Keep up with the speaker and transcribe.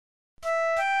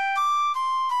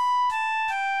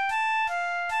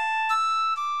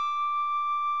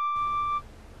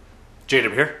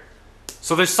J-Dubb here.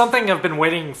 So there's something I've been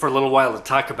waiting for a little while to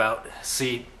talk about.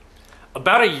 See,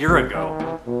 about a year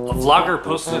ago, a vlogger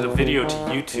posted a video to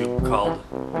YouTube called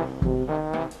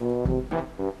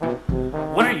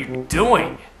 "What are you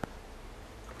doing?"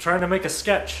 I'm trying to make a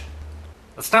sketch.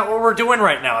 That's not what we're doing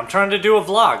right now. I'm trying to do a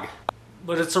vlog.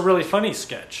 But it's a really funny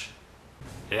sketch.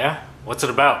 Yeah? What's it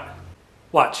about?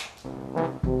 Watch.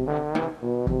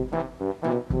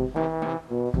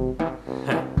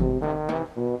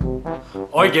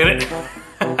 Oh, I get it.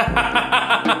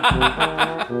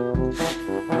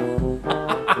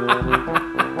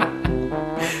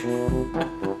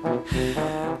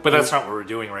 But that's not what we're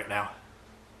doing right now.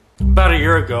 About a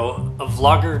year ago, a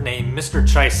vlogger named Mr.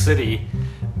 Chai City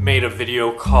made a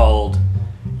video called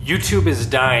 "YouTube is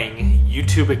Dying,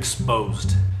 YouTube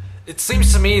Exposed." It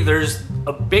seems to me there's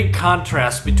a big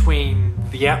contrast between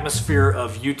the atmosphere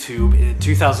of YouTube in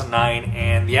 2009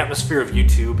 and the atmosphere of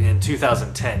YouTube in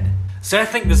 2010. So I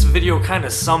think this video kind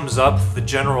of sums up the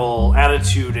general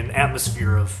attitude and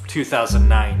atmosphere of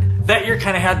 2009. That year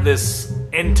kind of had this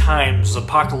end times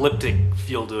apocalyptic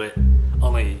feel to it,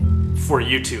 only for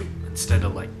YouTube instead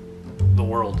of like the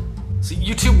world. See,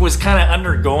 YouTube was kind of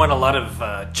undergoing a lot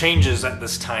of changes at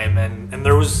this time, and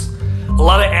there was a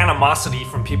lot of animosity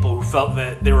from people who felt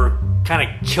that they were kind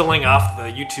of killing off the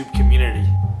YouTube community.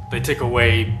 They took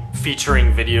away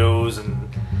featuring videos and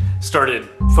started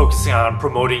focusing on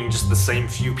promoting just the same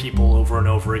few people over and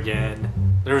over again.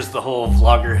 There's the whole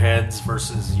vlogger heads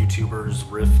versus YouTubers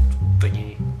rift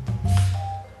thingy.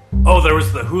 Oh, there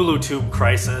was the HuluTube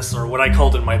crisis, or what I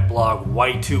called in my blog,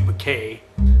 Y2K.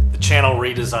 The channel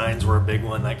redesigns were a big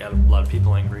one that got a lot of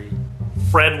people angry.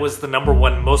 Fred was the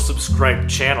 #1 most subscribed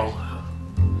channel.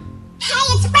 Hey,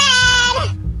 it's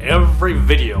Fred! Every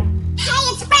video. Hey,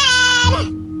 it's Fred!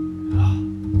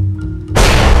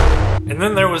 And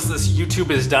then there was this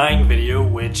YouTube is Dying video,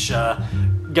 which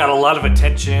got a lot of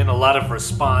attention, a lot of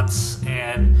response,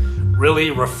 and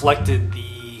really reflected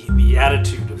the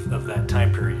attitude of that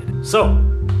time period. So,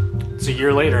 it's a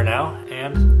year later now,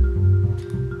 and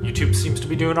YouTube seems to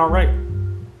be doing alright.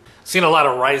 Seen a lot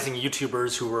of rising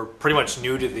YouTubers who were pretty much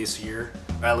new to this year,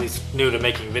 or at least new to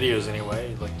making videos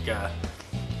anyway. Like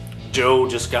Joe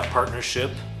just got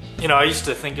partnership. You know, I used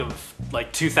to think of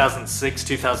like 2006,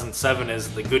 2007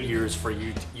 as the good years for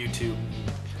YouTube.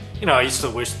 You know, I used to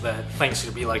wish that things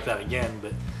could be like that again,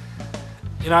 but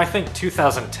you know, I think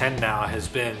 2010 now has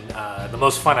been the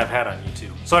most fun I've had on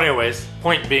YouTube. So anyways,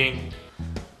 point being,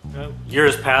 you know,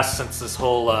 years passed since this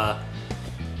whole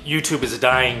YouTube is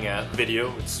Dying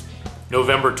video. It's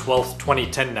November 12th,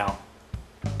 2010 now.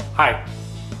 Hi.